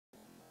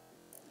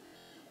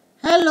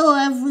Hello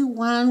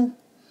everyone,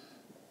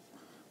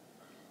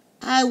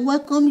 I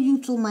welcome you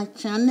to my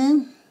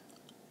channel.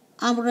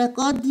 I'm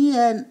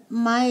recording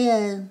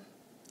my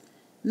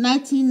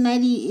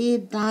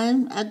 1998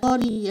 dime. I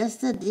got it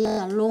yesterday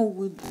along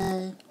with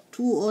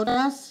two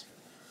others.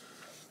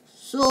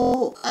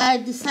 So I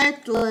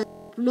decided to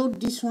upload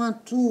this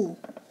one too.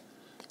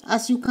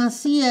 As you can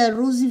see,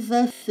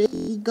 Roosevelt face,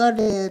 he got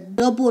a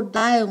double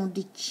die on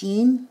the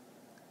chin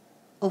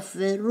of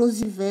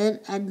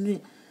Roosevelt, and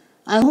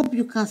I hope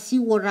you can see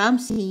what I'm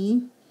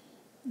seeing.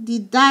 The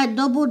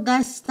double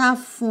die start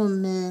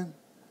from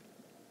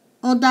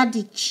under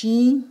the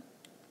chin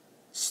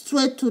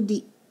straight to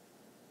the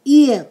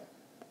ear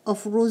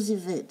of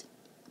Roosevelt,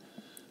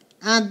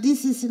 and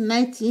this is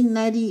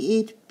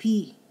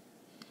 1998p,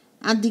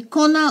 and the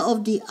corner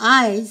of the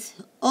eyes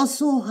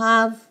also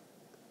have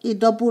a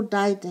double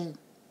die there.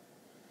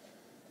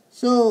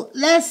 So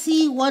let's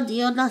see what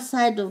the other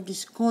side of the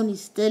cone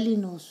is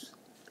telling us.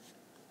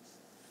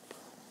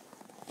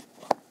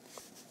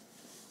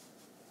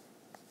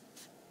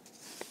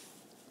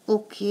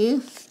 Okay,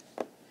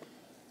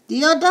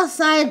 the other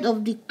side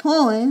of the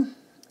coin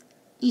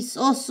is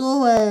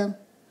also a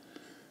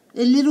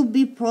little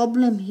bit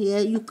problem here.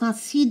 You can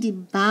see the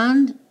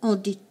band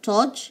on the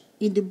touch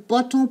in the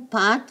bottom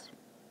part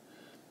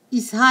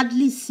is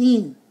hardly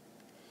seen.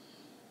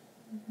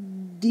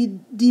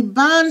 The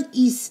band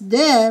is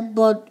there,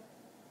 but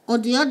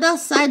on the other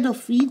side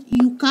of it,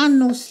 you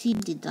cannot see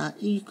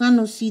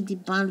the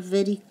band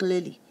very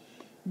clearly.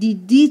 The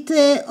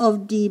detail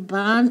of the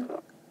band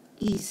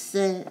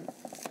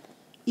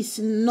is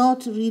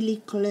not really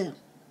clear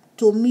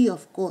to me,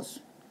 of course.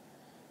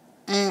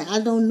 I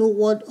don't know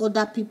what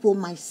other people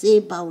might say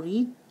about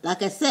it.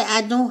 Like I said,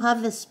 I don't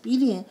have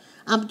experience.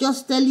 I'm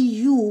just telling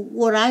you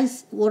what I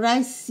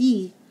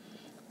see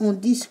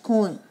on this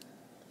coin.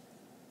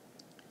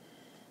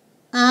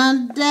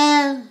 And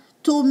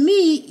to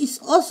me, it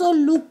also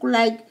look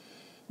like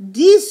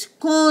this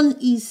coin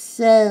is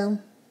at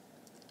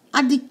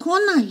the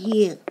corner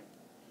here.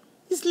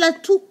 It's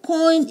like two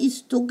coins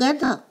is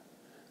together.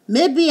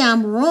 Maybe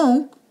I'm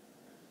wrong.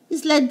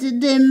 It's like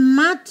they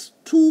match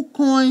two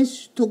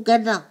coins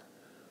together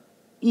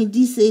in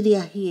this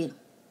area here.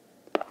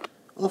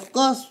 Of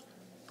course,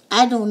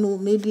 I don't know.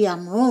 Maybe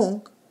I'm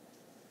wrong.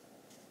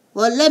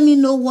 But let me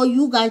know what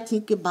you guys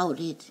think about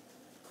it.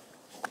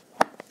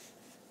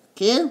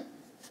 Okay?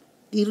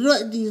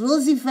 The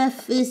Roosevelt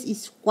face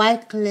is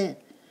quite clear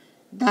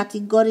that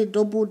he got a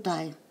double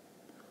die.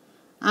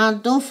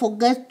 And don't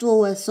forget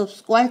to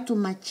subscribe to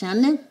my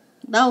channel.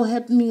 That will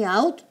help me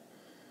out.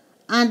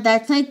 And I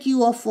thank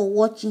you all for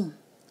watching.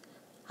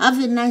 Have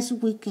a nice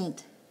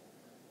weekend.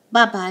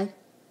 Bye-bye.